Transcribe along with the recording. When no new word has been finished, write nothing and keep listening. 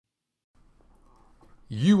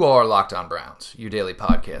You are Locked On Browns, your daily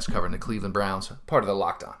podcast covering the Cleveland Browns, part of the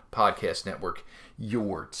Locked On Podcast Network,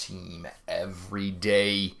 your team every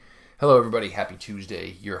day. Hello, everybody. Happy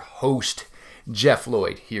Tuesday. Your host, Jeff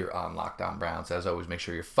Lloyd, here on Locked On Browns. As always, make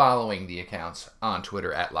sure you're following the accounts on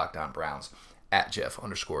Twitter at Locked On Browns, at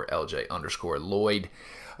Jeff_LJ_Lloyd.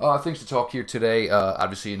 Things to talk here today.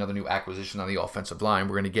 Obviously, another new acquisition on the offensive line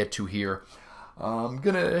we're going to get to here. I'm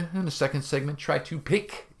going to, in the second segment, try to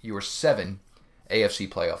pick your 7 AFC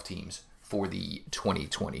playoff teams for the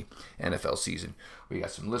 2020 NFL season. We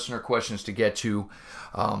got some listener questions to get to.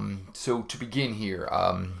 So to begin here,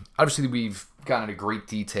 obviously we've gone into great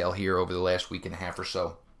detail here over the last week and a half or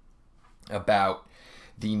so about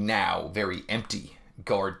the now very empty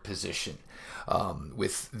guard position,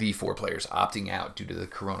 with the 4 players opting out due to the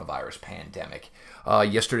coronavirus pandemic.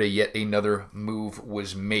 Yesterday, yet another move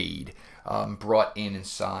was made. Brought in and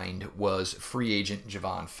signed was free agent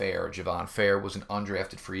Javon Fair. Javon Fair was an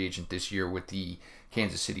undrafted free agent this year with the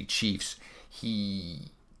Kansas City Chiefs.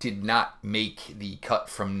 He did not make the cut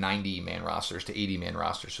from 90-man rosters to 80-man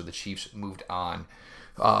rosters, so the Chiefs moved on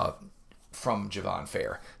from Javon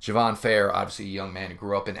Fair. Javon Fair, obviously a young man who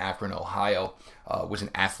grew up in Akron, Ohio, was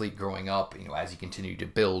an athlete growing up. As he continued to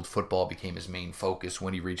build, football became his main focus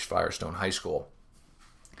when he reached Firestone High School.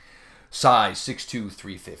 Size, 6'2",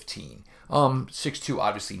 315. 6'2",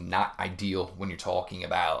 obviously not ideal when you're talking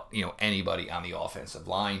about, anybody on the offensive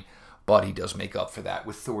line, but he does make up for that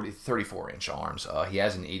with 34-inch arms. He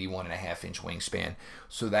has an 81.5-inch wingspan,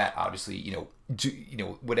 so that obviously,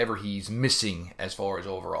 whatever he's missing as far as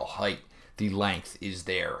overall height, the length is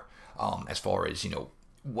there, as far as,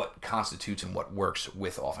 what constitutes and what works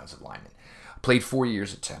with offensive linemen. Played 4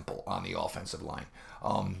 years at Temple on the offensive line.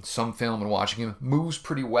 Some film and watching him moves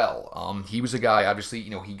pretty well. He was a guy, obviously,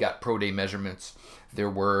 he got pro day measurements. There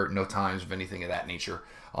were no times of anything of that nature.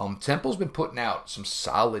 Temple's been putting out some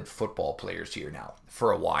solid football players here now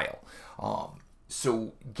for a while.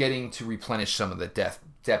 So getting to replenish some of the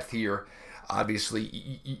depth here,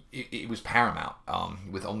 obviously, it was paramount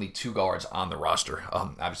with only 2 guards on the roster.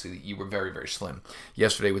 Obviously, you were very, very slim.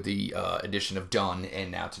 Yesterday with the addition of Dunn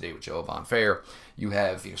and now today with Javon Fair, you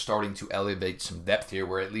have starting to elevate some depth here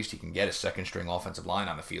where at least you can get a second-string offensive line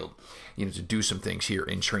on the field to do some things here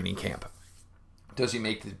in training camp. Does he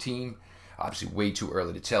make the team? Obviously, way too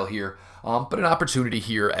early to tell here, but an opportunity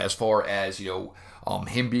here as far as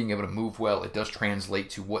him being able to move well. It does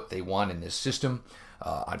translate to what they want in this system.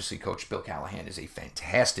 Obviously, Coach Bill Callahan is a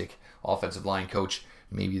fantastic offensive line coach.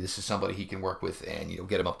 Maybe this is somebody he can work with and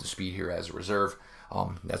get him up to speed here as a reserve.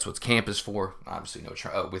 That's what camp is for. Obviously,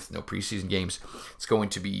 with no preseason games, it's going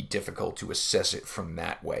to be difficult to assess it from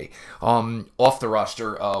that way. Off the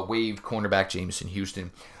roster, waived cornerback Jamison Houston.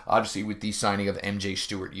 Obviously, with the signing of MJ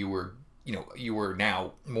Stewart, you were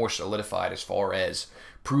now more solidified as far as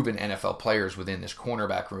proven NFL players within this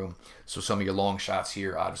cornerback room. So some of your long shots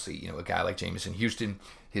here, obviously, a guy like Jamison Houston,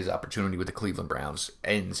 his opportunity with the Cleveland Browns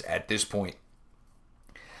ends at this point.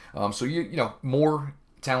 So more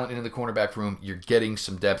talent into the cornerback room. You're getting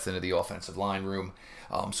some depth into the offensive line room.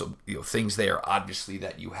 So things there, obviously,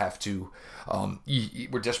 that you have to,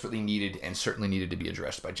 were desperately needed and certainly needed to be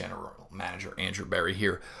addressed by General Manager Andrew Berry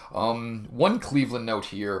here. One Cleveland note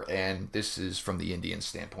here, and this is from the Indians'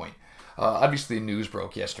 standpoint. Obviously, news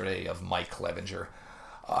broke yesterday of Mike Clevenger.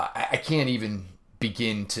 I can't even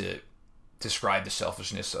begin to describe the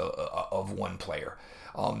selfishness of one player.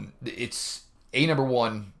 It's number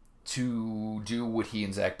one, to do what he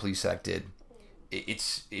and Zach Plesac did.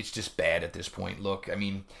 It's just bad at this point. Look,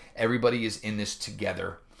 everybody is in this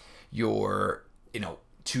together. To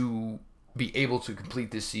be able to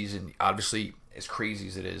complete this season, obviously, as crazy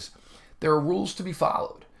as it is, there are rules to be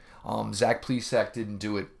followed. Zach Plesac didn't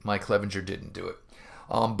do it. Mike Clevenger didn't do it.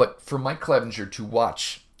 But for Mike Clevenger to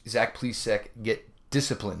watch Zach Plesac get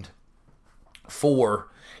disciplined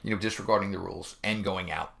for, disregarding the rules and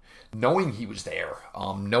going out, knowing he was there,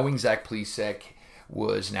 knowing Zach Plesac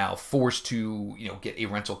was now forced to, get a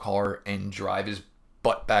rental car and drive his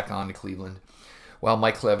butt back on to Cleveland, while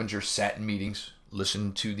Mike Clevenger sat in meetings,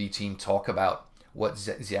 listened to the team talk about what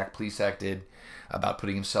Zach Plesac did, about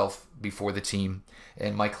putting himself before the team,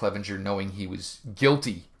 and Mike Clevenger knowing he was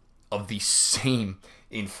guilty of the same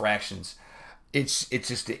infractions. It's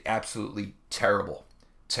just an absolutely terrible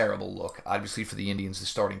look. Obviously for the Indians, the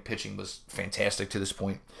starting pitching was fantastic to this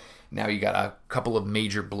point. Now you got a couple of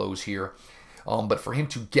major blows here. But for him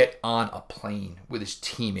to get on a plane with his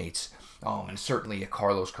teammates, and certainly a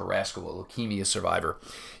Carlos Carrasco, a leukemia survivor,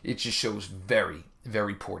 it just shows very,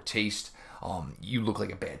 very poor taste. You look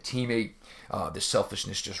like a bad teammate. The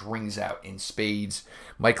selfishness just rings out in spades.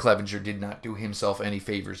 Mike Clevenger did not do himself any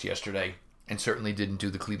favors yesterday. and certainly didn't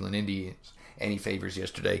do the Cleveland Indians any favors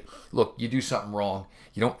yesterday. Look, you do something wrong,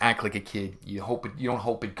 you don't act like a kid. You don't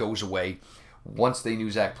hope it goes away. Once they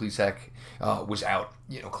knew Zach Plesac was out,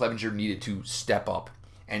 Clevenger needed to step up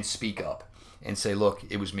and speak up and say, "Look,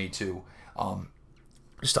 it was me too."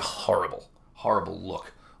 Just a horrible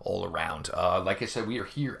look all around. Like I said, we are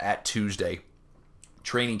here at Tuesday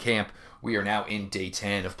training camp. We are now in day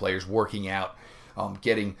 10 of players working out,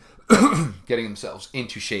 getting themselves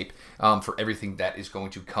into shape for everything that is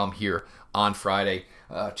going to come here on Friday.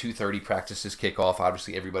 2:30 practices kick off.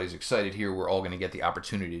 Obviously, everybody's excited here. We're all going to get the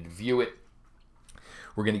opportunity to view it.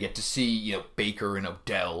 We're going to get to see, Baker and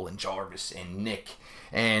Odell and Jarvis and Nick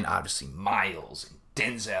and obviously Miles and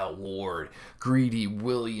Denzel Ward, Greedy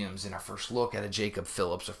Williams, and our first look at a Jacob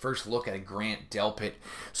Phillips, a first look at a Grant Delpit.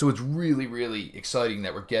 So it's really, really exciting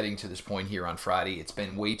that we're getting to this point here on Friday. It's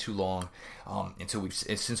been way too long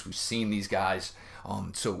since we've seen these guys.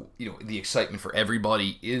 So the excitement for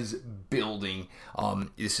everybody is building.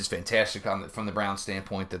 This is fantastic from the Browns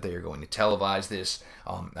standpoint that they are going to televise this.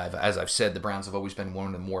 As I've said, the Browns have always been one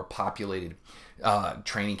of the more populated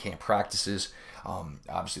training camp practices.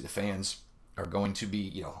 Obviously, the fans are going to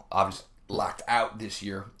be, obviously locked out this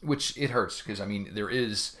year, which it hurts because,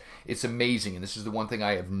 it's amazing. And this is the one thing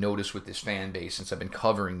I have noticed with this fan base since I've been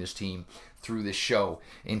covering this team through this show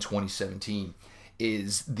in 2017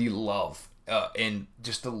 is the love and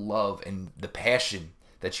just the love and the passion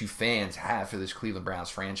that you fans have for this Cleveland Browns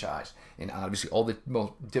franchise. And obviously all the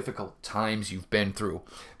most difficult times you've been through.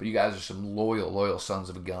 But you guys are some loyal sons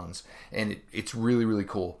of guns. And it's really, really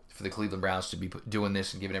cool for the Cleveland Browns to be doing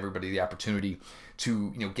this and giving everybody the opportunity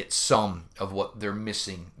to get some of what they're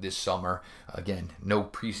missing this summer. Again, no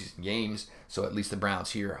preseason games, so at least the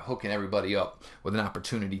Browns here are hooking everybody up with an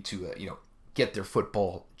opportunity to get their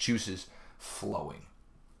football juices flowing.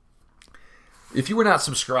 If you were not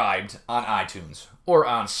subscribed on iTunes or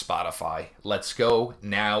on Spotify, let's go.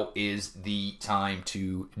 Now is the time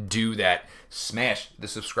to do that. Smash the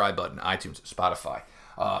subscribe button, iTunes, Spotify.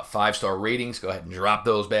 5-star ratings, go ahead and drop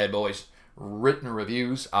those bad boys. Written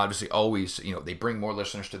reviews, obviously always, they bring more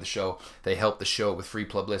listeners to the show. They help the show with free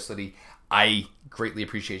publicity. I greatly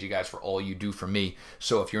appreciate you guys for all you do for me.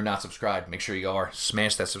 So if you're not subscribed, make sure you are.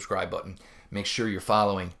 Smash that subscribe button. Make sure you're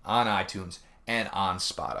following on iTunes and on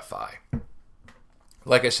Spotify.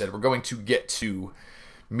 Like I said, we're going to get to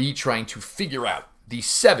me trying to figure out the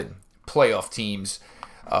 7 playoff teams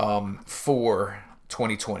for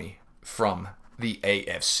 2020 from the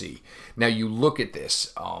AFC. Now you look at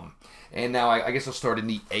this, and now I guess I'll start in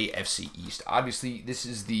the AFC East. Obviously, this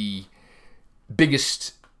is the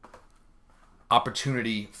biggest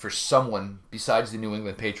opportunity for someone besides the New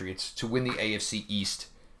England Patriots to win the AFC East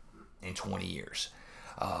in 20 years.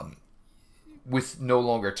 With no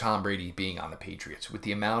longer Tom Brady being on the Patriots, with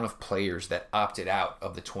the amount of players that opted out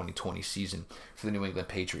of the 2020 season for the New England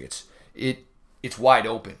Patriots, it's wide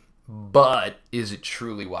open. But is it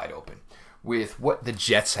truly wide open? With what the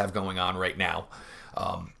Jets have going on right now,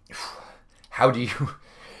 how do you...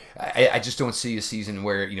 I just don't see a season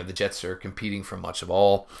where the Jets are competing for much of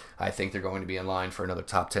all. I think they're going to be in line for another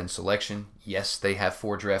top 10 selection. Yes, they have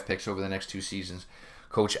 4 draft picks over the next 2 seasons.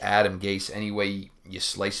 Coach Adam Gase, any way you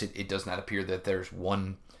slice it, it does not appear that there's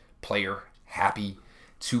one player happy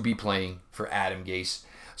to be playing for Adam Gase.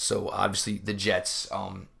 So obviously the Jets,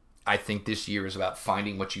 I think this year is about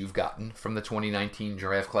finding what you've gotten from the 2019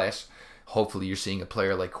 draft class. Hopefully you're seeing a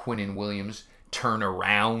player like Quinnen Williams turn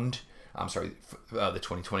around. The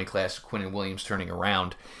 2020 class, Quinnen Williams turning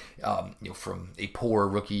around, from a poor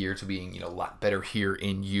rookie year to being, a lot better here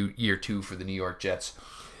in year 2 for the New York Jets.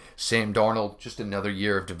 Sam Darnold, just another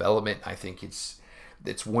year of development. I think it's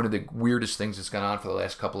one of the weirdest things that's gone on for the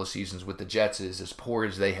last couple of seasons with the Jets is as poor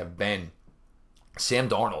as they have been. Sam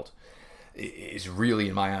Darnold is really,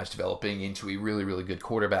 in my eyes, developing into a really, really good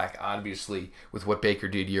quarterback. Obviously, with what Baker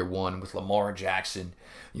did year 1, with Lamar Jackson,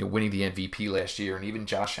 winning the MVP last year, and even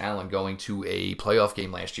Josh Allen going to a playoff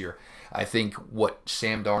game last year. I think what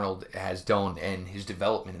Sam Darnold has done and his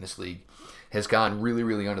development in this league has gone really,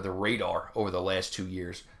 really under the radar over the last 2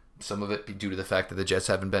 years. Some of it due to the fact that the Jets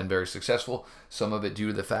haven't been very successful. Some of it due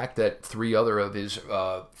to the fact that 3 other of his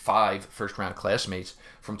 5 first-round classmates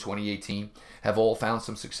from 2018 have all found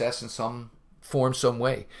some success in some form, some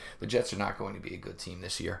way. The Jets are not going to be a good team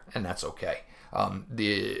this year, and that's okay.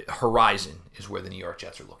 The horizon is where the New York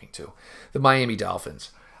Jets are looking to. The Miami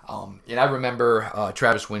Dolphins. And I remember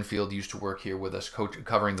Travis Winfield used to work here with us,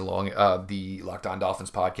 covering the Locked On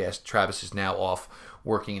Dolphins podcast. Travis is now off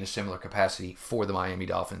working in a similar capacity for the Miami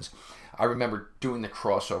Dolphins. I remember doing the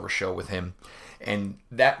crossover show with him, and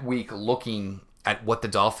that week looking at what the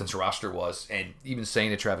Dolphins roster was, and even saying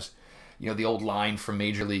to Travis, the old line from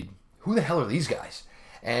Major League, who the hell are these guys?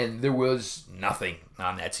 And there was nothing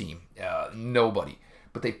on that team. Nobody.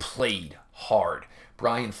 But they played hard.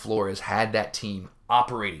 Brian Flores had that team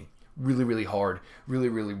operating really, really hard, really,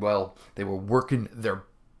 really well. They were working their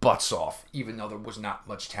butts off, even though there was not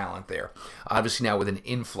much talent there. Obviously now with an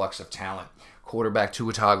influx of talent, quarterback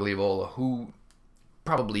Tua Tagovailoa, who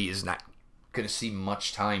probably is not going to see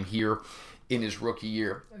much time here in his rookie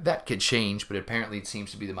year. That could change, but apparently it seems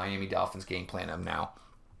to be the Miami Dolphins game plan of now.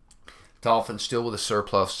 Dolphins still with a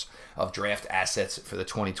surplus of draft assets for the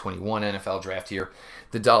 2021 NFL draft here.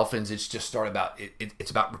 The Dolphins, it's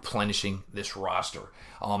about replenishing this roster.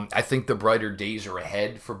 I think the brighter days are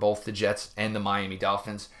ahead for both the Jets and the Miami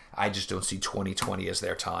Dolphins. I just don't see 2020 as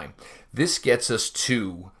their time. This gets us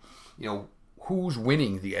to, who's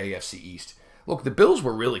winning the AFC East. Look, the Bills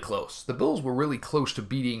were really close. The Bills were really close to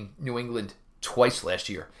beating New England twice last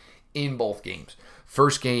year in both games.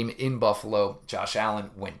 First game in Buffalo, Josh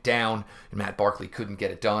Allen went down, and Matt Barkley couldn't get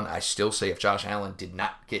it done. I still say if Josh Allen did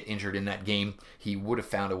not get injured in that game, he would have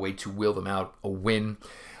found a way to will them out a win.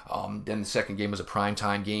 Then the second game was a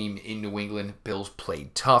primetime game in New England. Bills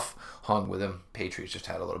played tough, hung with them. Patriots just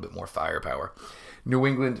had a little bit more firepower. New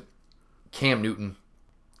England, Cam Newton.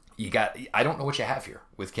 I don't know what you have here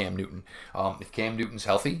with Cam Newton. If Cam Newton's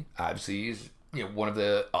healthy, obviously he's one of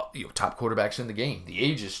the top quarterbacks in the game. The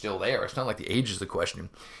age is still there. It's not like the age is the question.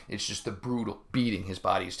 It's just the brutal beating his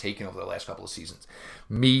body has taken over the last couple of seasons.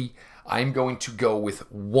 I'm going to go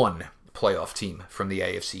with one playoff team from the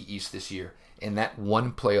AFC East this year, and that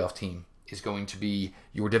one playoff team is going to be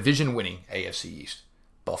your division-winning AFC East,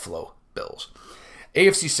 Buffalo Bills.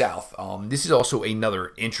 AFC South, this is also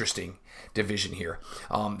another interesting division here.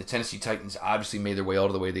 The Tennessee Titans obviously made their way all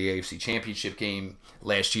the way to the AFC Championship game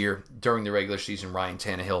last year. During the regular season, Ryan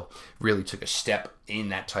Tannehill really took a step in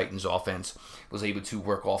that Titans offense, was able to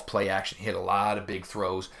work off play action, hit a lot of big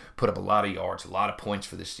throws, put up a lot of yards, a lot of points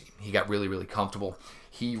for this team. He got really, really comfortable.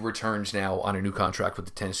 He returns now on a new contract with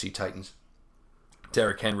the Tennessee Titans.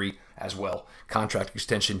 Derrick Henry as well. Contract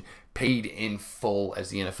extension paid in full as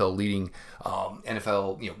the NFL leading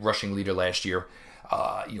NFL rushing leader last year.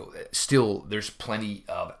 Still there's plenty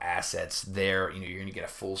of assets there. You're going to get a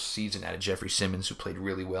full season out of Jeffrey Simmons, who played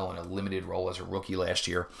really well in a limited role as a rookie last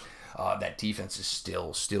year. That defense is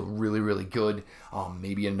still really, really good.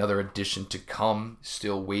 Maybe another addition to come.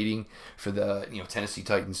 Still waiting for the Tennessee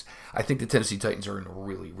Titans. I think the Tennessee Titans are in a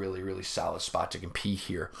really, really, really solid spot to compete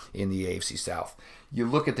here in the AFC South. You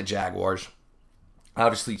look at the Jaguars.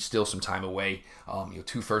 Obviously, still some time away.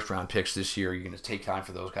 2 first-round picks this year. You're going to take time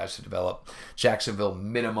for those guys to develop. Jacksonville,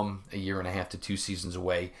 minimum a year and a half to 2 seasons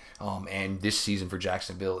away. And this season for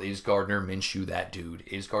Jacksonville, is Gardner Minshew that dude?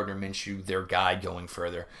 Is Gardner Minshew their guy going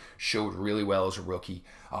further? Showed really well as a rookie.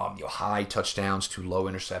 High touchdowns to low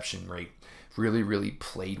interception rate. Really, really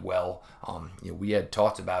played well. We had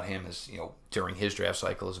talked about him as during his draft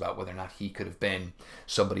cycles about whether or not he could have been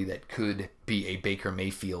somebody that could be a Baker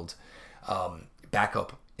Mayfield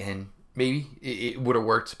backup, and maybe it would have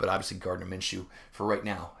worked, but obviously Gardner Minshew, for right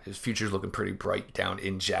now, his future's looking pretty bright down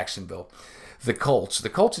in Jacksonville. The Colts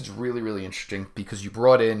is really, really interesting because you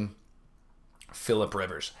brought in Phillip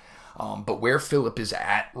Rivers, but where Phillip is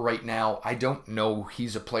at right now, I don't know.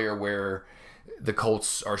 He's a player where the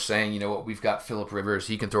Colts are saying, we've got Phillip Rivers,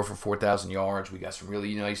 he can throw for 4,000 yards, we got some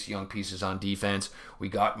really nice young pieces on defense, we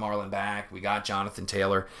got Marlon back, we got Jonathan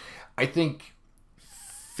Taylor. I think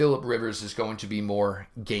Phillip Rivers is going to be more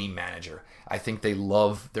game manager. I think they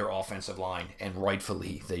love their offensive line, and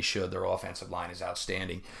rightfully they should. Their offensive line is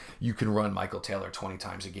outstanding. You can run Michael Taylor 20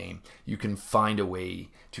 times a game. You can find a way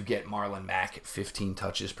to get Marlon Mack 15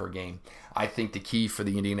 touches per game. I think the key for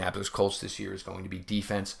the Indianapolis Colts this year is going to be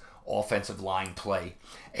defense, offensive line play,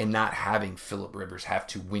 and not having Phillip Rivers have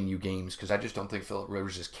to win you games, because I just don't think Phillip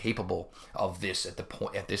Rivers is capable of this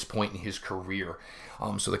at this point in his career.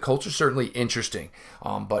 So the Colts are certainly interesting,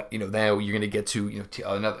 but now you're going to get to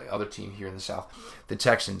another team here in the South, the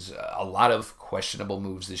Texans. A lot of questionable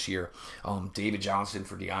moves this year. David Johnson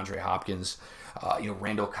for DeAndre Hopkins.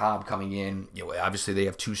 Randall Cobb coming in. Obviously they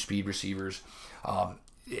have 2 speed receivers.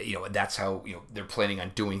 That's how they're planning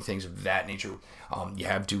on doing things of that nature. You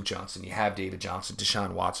have Duke Johnson, you have David Johnson,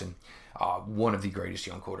 Deshaun Watson, one of the greatest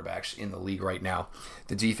young quarterbacks in the league right now.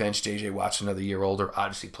 The defense, J.J. Watt, another year older,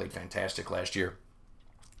 obviously played fantastic last year.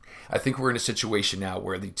 I think we're in a situation now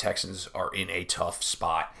where the Texans are in a tough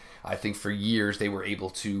spot. I think for years they were able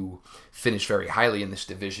to finish very highly in this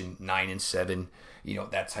division, 9-7,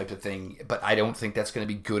 that type of thing. But I don't think that's going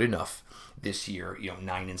to be good enough this year,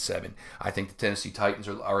 9-7. I think the Tennessee Titans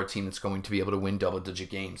are a team that's going to be able to win double-digit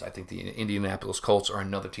games. I think the Indianapolis Colts are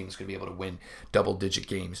another team that's going to be able to win double-digit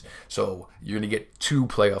games. So you're going to get 2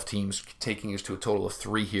 playoff teams, taking us to a total of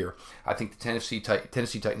 3 here. I think the Tennessee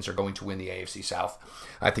Titans are going to win the AFC South.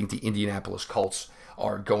 I think the Indianapolis Colts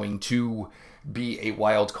are going to be a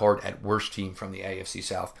wild card at worst team from the AFC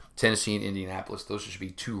South. Tennessee and Indianapolis, those should be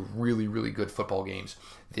 2 really, really good football games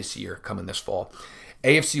this year, coming this fall.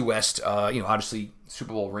 AFC West, obviously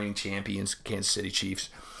Super Bowl reigning champions, Kansas City Chiefs.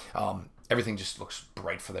 Everything just looks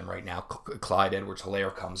bright for them right now. Clyde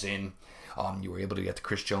Edwards-Helaire comes in. You were able to get the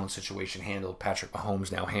Chris Jones situation handled. Patrick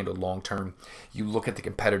Mahomes now handled long term. You look at the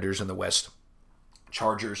competitors in the West.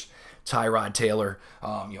 Chargers, Tyrod Taylor,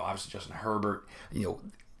 obviously Justin Herbert.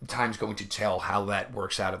 Time's going to tell how that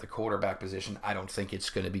works out at the quarterback position. I don't think it's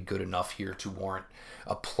going to be good enough here to warrant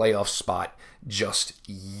a playoff spot just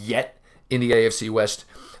yet in the AFC West.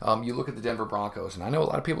 You look at the Denver Broncos, and I know a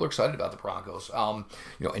lot of people are excited about the Broncos. And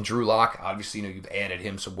Drew Lock, obviously, you've added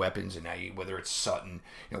him some weapons, and now whether it's Sutton,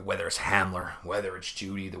 whether it's Hamler, whether it's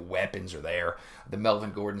Judy, the weapons are there. The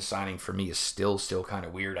Melvin Gordon signing for me is still kind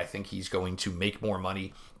of weird. I think he's going to make more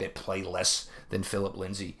money but play less than Philip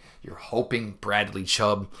Lindsay. You're hoping Bradley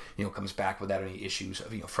Chubb, comes back without any issues,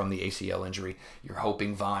 from the ACL injury. You're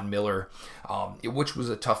hoping Von Miller, which was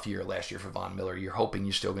a tough year last year for Von Miller. You're hoping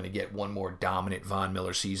you're still going to get one more dominant Von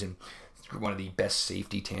Miller season. One of the best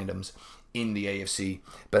safety tandems in the AFC,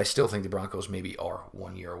 but I still think the Broncos maybe are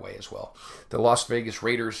 1 year away as well. The Las Vegas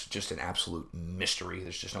Raiders, just an absolute mystery.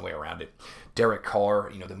 There's just no way around it. Derek Carr,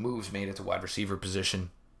 the moves made at the wide receiver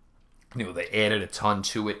position. They added a ton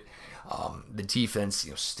to it. The defense,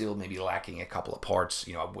 still maybe lacking a couple of parts.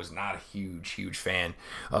 I was not a huge fan,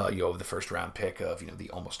 of the first round pick of, the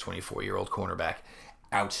almost 24-year-old cornerback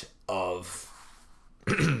out of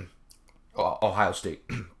Ohio State.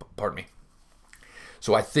 Pardon me.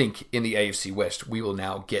 So I think in the AFC West, we will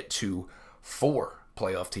now get to 4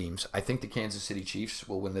 playoff teams. I think the Kansas City Chiefs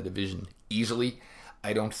will win the division easily.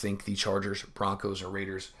 I don't think the Chargers, Broncos, or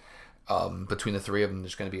Raiders, between the 3 of them,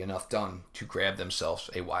 there's going to be enough done to grab themselves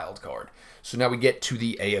a wild card. So now we get to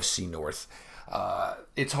the AFC North.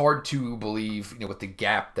 It's hard to believe, with the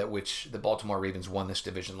gap that which the Baltimore Ravens won this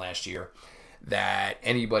division last year, that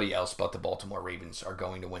anybody else but the Baltimore Ravens are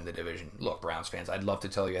going to win the division. Look, Browns fans, I'd love to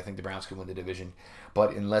tell you I think the Browns can win the division,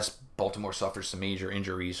 but unless Baltimore suffers some major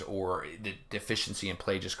injuries or the deficiency in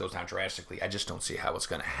play just goes down drastically, I just don't see how it's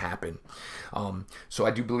going to happen. So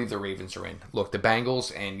I do believe the Ravens are in. Look, the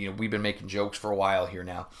Bengals, and we've been making jokes for a while here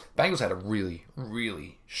now. Bengals had a really,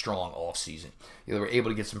 really strong offseason. They were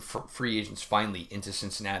able to get some free agents finally into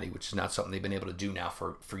Cincinnati, which is not something they've been able to do now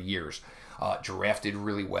for years. Drafted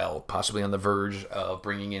really well, possibly on the verge of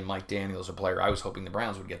bringing in Mike Daniels, a player I was hoping the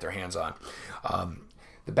Browns would get their hands on.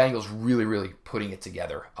 The Bengals really, really putting it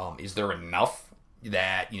together. Is there enough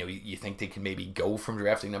that you think they can maybe go from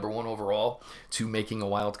drafting number 1 overall to making a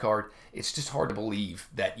wild card? It's just hard to believe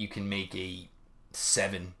that you can make a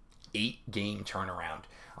 7-8 game turnaround.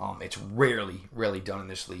 It's rarely done in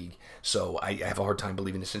this league. So I have a hard time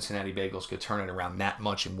believing the Cincinnati Bengals could turn it around that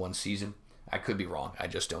much in one season. I could be wrong. I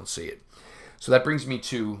just don't see it. So that brings me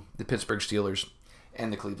to the Pittsburgh Steelers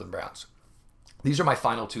and the Cleveland Browns. These are my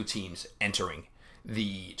final 2 teams entering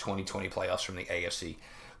the 2020 playoffs from the AFC.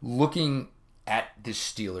 Looking at the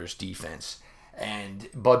Steelers defense, and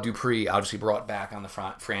Bud Dupree obviously brought back on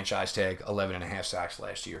the franchise tag 11.5 sacks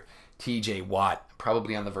last year. TJ Watt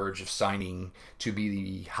probably on the verge of signing to be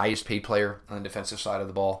the highest paid player on the defensive side of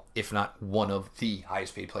the ball, if not one of the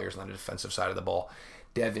highest paid players on the defensive side of the ball.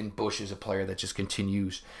 Devin Bush is a player that just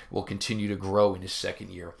will continue to grow in his second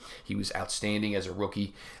year. He was outstanding as a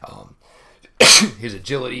rookie. His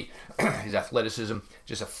agility, his athleticism,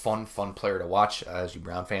 just a fun player to watch. As you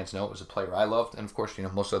Brown fans know, it was a player I loved. And of course,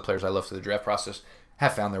 most of the players I loved through the draft process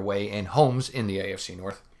have found their way in homes in the AFC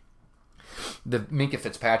North. The Minkah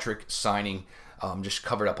Fitzpatrick signing just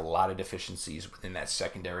covered up a lot of deficiencies within that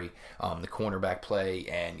secondary. The cornerback play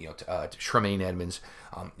and Tremaine Edmonds,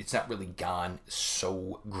 it's not really gone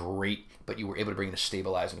so great, but you were able to bring in a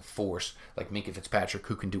stabilizing force like Minkah Fitzpatrick,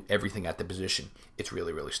 who can do everything at the position. It's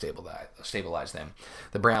really stabilized them.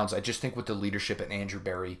 The Browns, I just think with the leadership that Andrew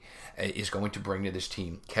Berry is going to bring to this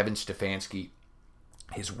team, Kevin Stefanski,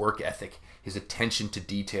 his work ethic, his attention to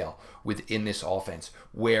detail within this offense,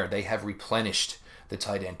 where they have replenished the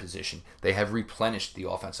tight end position. They have replenished the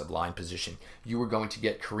offensive line position. You are going to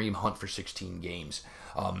get Kareem Hunt for 16 games.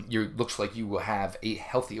 Looks like you will have a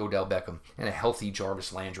healthy Odell Beckham and a healthy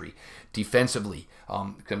Jarvis Landry. Defensively,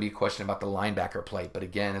 going to be a question about the linebacker play. But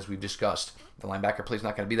again, as we've discussed, the linebacker play is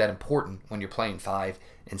not going to be that important when you're playing 5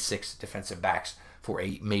 and 6 defensive backs for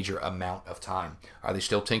a major amount of time. Are they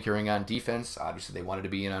still tinkering on defense? Obviously, they wanted to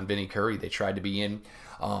be in on Vinny Curry. They tried to be in.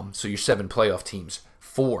 So your 7 playoff teams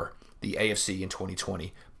for the AFC in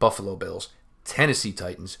 2020: Buffalo Bills, Tennessee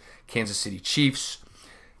Titans, Kansas City Chiefs,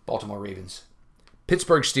 Baltimore Ravens,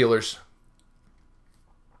 Pittsburgh Steelers,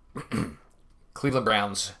 Cleveland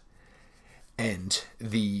Browns, and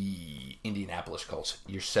the Indianapolis Colts.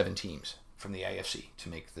 Your 7 teams from the AFC to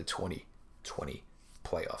make the 2020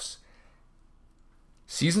 playoffs.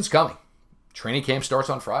 Season's coming. Training camp starts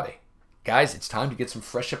on Friday. Guys, it's time to get some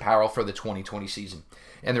fresh apparel for the 2020 season.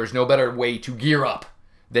 And there's no better way to gear up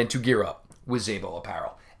than to gear up with Zabo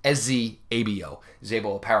Apparel. SZABO,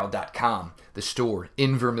 ZaboApparel.com, the store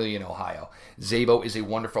in Vermilion, Ohio. Zabo is a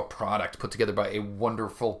wonderful product put together by a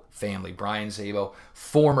wonderful family. Brian Zabo,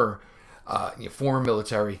 former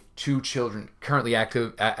military, 2 children, currently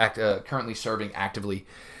serving actively.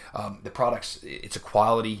 The products, it's a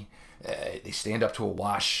quality. They stand up to a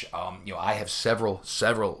wash. I have several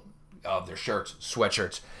of their shirts,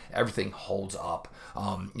 sweatshirts. Everything holds up.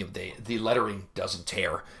 The lettering doesn't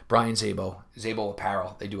tear. Brian Zabo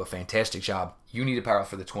Apparel, they do a fantastic job. You need apparel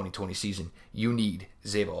for the 2020 season. You need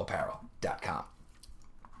ZaboApparel.com.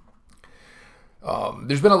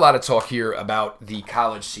 There's been a lot of talk here about the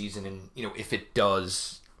college season and, if it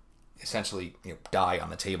does essentially, die on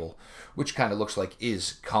the table, which kind of looks like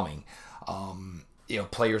is coming.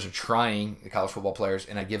 Players are trying, the college football players,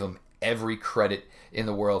 and I give them every credit in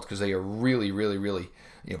the world because they are really, really, really,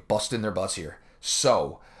 busting their butts here.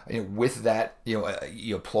 So, with that,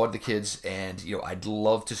 you applaud the kids, and, I'd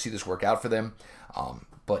love to see this work out for them.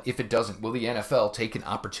 But if it doesn't, will the NFL take an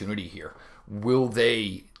opportunity here? Will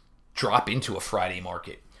they drop into a Friday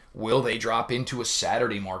market? Will they drop into a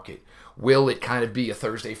Saturday market? Will it kind of be a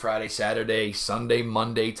Thursday, Friday, Saturday, Sunday,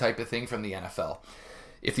 Monday type of thing from the NFL?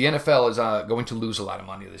 If the NFL is going to lose a lot of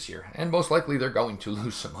money this year, and most likely they're going to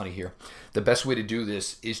lose some money here, the best way to do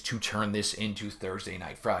this is to turn this into Thursday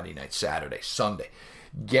night, Friday night, Saturday, Sunday.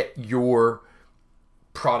 Get your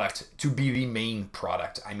product to be the main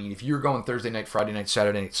product. I mean, if you're going Thursday night, Friday night,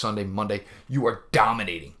 Saturday night, Sunday, Monday, you are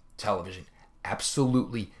dominating television.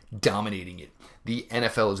 Absolutely dominating it. The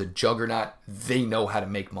NFL is a juggernaut. They know how to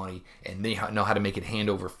make money, and they know how to make it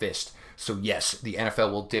hand over fist. So yes, the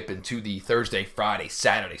NFL will dip into the Thursday, Friday,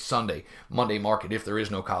 Saturday, Sunday, Monday market if there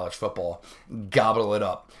is no college football, gobble it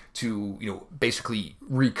up to basically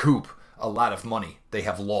recoup a lot of money they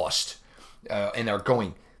have lost and are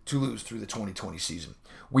going to lose through the 2020 season.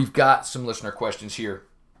 We've got some listener questions here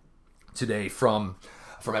today from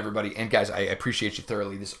everybody, and guys, I appreciate you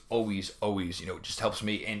thoroughly. This always just helps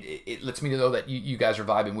me, and it lets me know that you guys are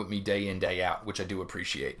vibing with me day in, day out, which I do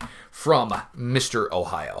appreciate. From Mr.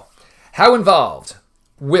 Ohio. How involved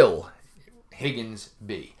will Higgins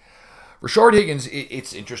be? Rashard Higgins,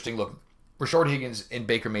 it's interesting. Look, Rashard Higgins and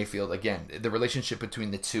Baker Mayfield, again, the relationship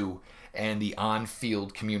between the two and the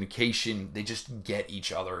on-field communication, they just get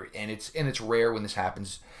each other. And it's rare when this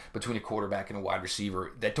happens between a quarterback and a wide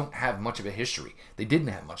receiver that don't have much of a history. They didn't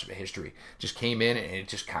have much of a history. Just came in and it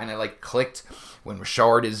just kind of like clicked. When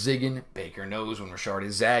Rashard is zigging, Baker knows. When Rashard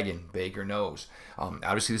is zagging, Baker knows.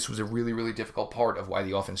 Obviously, this was a really, really difficult part of why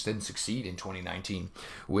the offense didn't succeed in 2019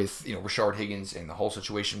 with Rashard Higgins and the whole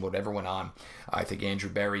situation, whatever went on. I think Andrew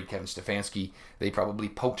Berry, Kevin Stefanski, they probably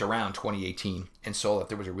poked around 2018 and saw that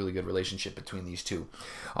there was a really good relationship between these two.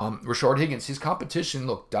 Rashard Higgins, his competition,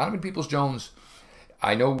 look, Donovan Peoples-Jones,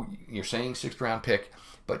 I know you're saying 6th round pick,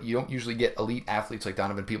 but you don't usually get elite athletes like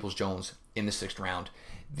Donovan Peoples-Jones in the 6th round.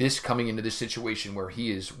 This coming into this situation where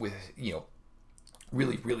he is with,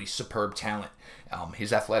 really, really superb talent.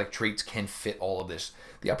 His athletic traits can fit all of this.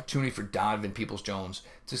 The opportunity for Donovan Peoples-Jones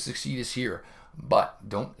to succeed is here. But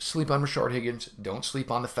don't sleep on Rashard Higgins. Don't sleep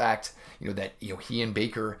on the fact, that he and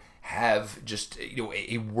Baker have just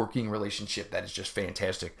a working relationship that is just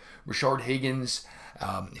fantastic. Rashard Higgins,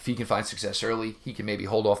 if he can find success early, he can maybe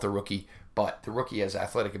hold off the rookie. But the rookie has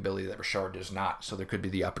athletic ability that Rashard does not. So there could be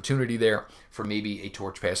the opportunity there for maybe a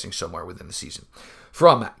torch passing somewhere within the season.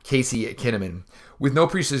 From Casey Kinnaman, with no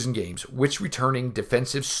preseason games, which returning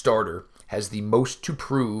defensive starter has the most to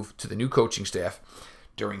prove to the new coaching staff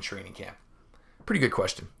during training camp? Pretty good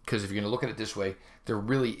question, because if you're going to look at it this way, there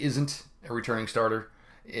really isn't a returning starter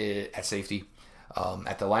at safety.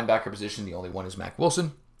 At the linebacker position, the only one is Mack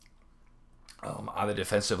Wilson. On the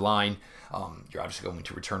defensive line, you're obviously going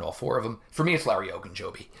to return all 4 of them. For me, it's Larry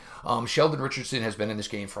Ogunjobi. Sheldon Richardson has been in this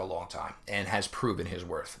game for a long time and has proven his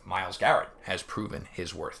worth. Myles Garrett has proven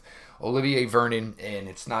his worth. Olivier Vernon, and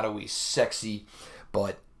it's not always sexy,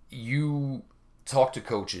 but you talk to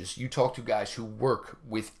coaches, you talk to guys who work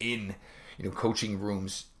within, coaching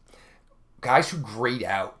rooms. Guys who grade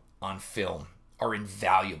out on film are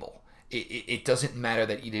invaluable. It doesn't matter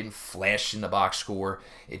that you didn't flash in the box score.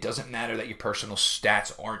 It doesn't matter that your personal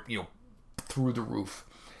stats aren't, through the roof.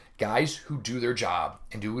 Guys who do their job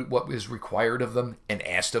and do what is required of them and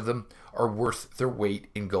asked of them are worth their weight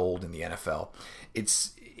in gold in the NFL.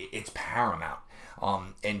 It's paramount.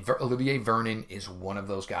 And Olivier Vernon is one of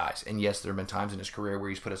those guys. And yes, there have been times in his career where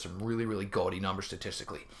he's put up some really, really gaudy numbers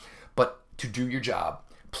statistically. But to do your job,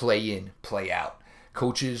 play in, play out.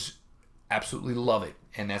 Coaches absolutely love it.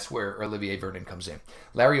 And that's where Olivier Vernon comes in.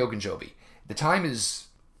 Larry Ogunjobi. The time is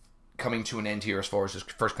coming to an end here as far as his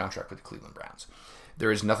first contract with the Cleveland Browns.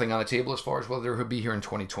 There is nothing on the table as far as whether he'll be here in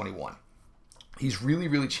 2021. He's really,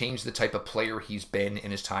 really changed the type of player he's been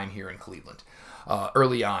in his time here in Cleveland.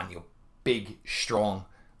 Early on, big, strong,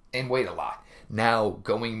 and weighed a lot. Now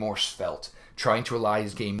going more svelte, trying to rely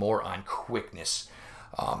his game more on quickness.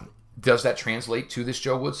 Does that translate to this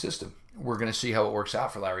Joe Woods system? We're going to see how it works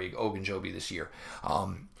out for Larry Ogunjobi this year.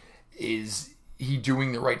 Is he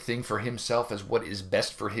doing the right thing for himself as what is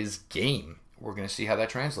best for his game? We're going to see how that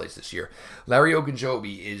translates this year. Larry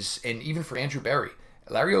Ogunjobi is, and even for Andrew Berry,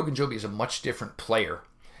 Larry Ogunjobi is a much different player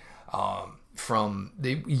from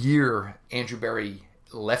the year Andrew Berry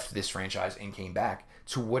left this franchise and came back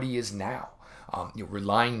to what he is now.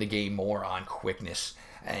 Relying the game more on quickness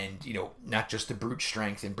and, not just the brute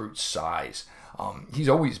strength and brute size. He's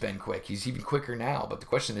always been quick. He's even quicker now. But the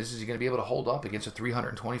question is he going to be able to hold up against a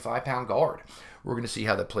 325-pound guard? We're going to see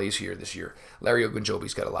how that plays here this year. Larry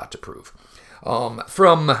Ogunjobi's got a lot to prove. Let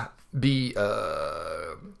me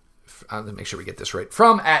make sure we get this right.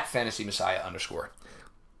 From @FantasyMessiah_.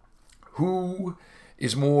 Who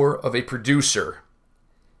is more of a producer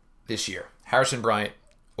this year? Harrison Bryant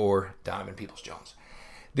or Donovan Peoples-Jones?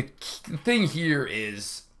 The thing here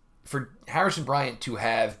is, for Harrison Bryant to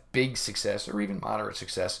have big success or even moderate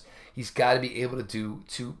success, he's got to be able to do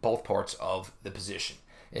to both parts of the position.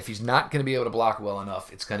 If he's not going to be able to block well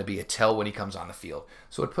enough, it's going to be a tell when he comes on the field.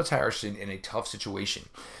 So it puts Harrison in a tough situation.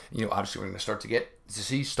 Obviously we're going to start to get to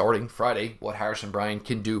see starting Friday what Harrison Bryant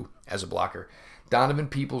can do as a blocker. Donovan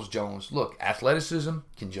Peoples-Jones, look, athleticism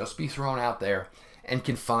can just be thrown out there and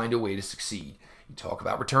can find a way to succeed. You talk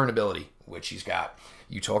about return ability, which he's got.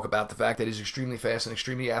 You talk about the fact that he's extremely fast and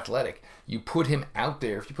extremely athletic. You put him out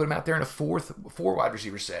there. If you put him out there in a four wide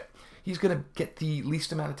receiver set, he's going to get the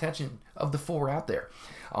least amount of attention of the 4 out there.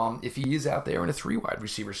 If he is out there in a 3 wide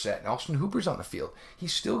receiver set and Austin Hooper's on the field,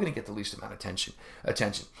 he's still going to get the least amount of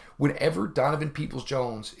attention. Whenever Donovan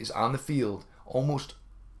Peoples-Jones is on the field, almost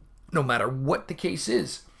no matter what the case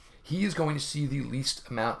is, he is going to see the least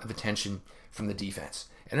amount of attention from the defense.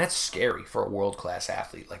 And that's scary for a world-class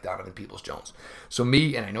athlete like Donovan Peoples-Jones. So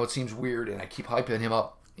me, and I know it seems weird, and I keep hyping him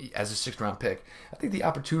up as a 6th-round pick, I think the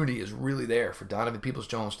opportunity is really there for Donovan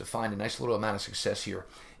Peoples-Jones to find a nice little amount of success here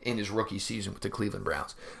in his rookie season with the Cleveland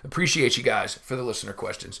Browns. Appreciate you guys for the listener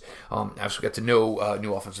questions. I also got to know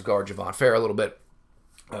new offensive guard Javon Fair a little bit.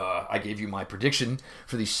 I gave you my prediction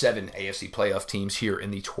for the 7 AFC playoff teams here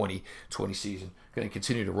in the 2020 season. Going to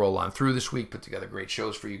continue to roll on through this week, put together great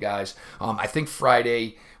shows for you guys. I think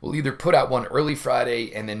Friday, we'll either put out one early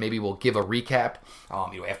Friday and then maybe we'll give a recap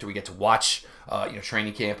after we get to watch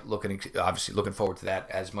training camp. Obviously looking forward to that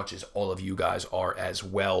as much as all of you guys are as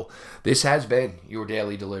well. This has been your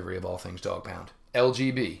daily delivery of all things Dog Pound.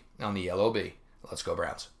 LGB on the LOB. Let's go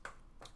Browns.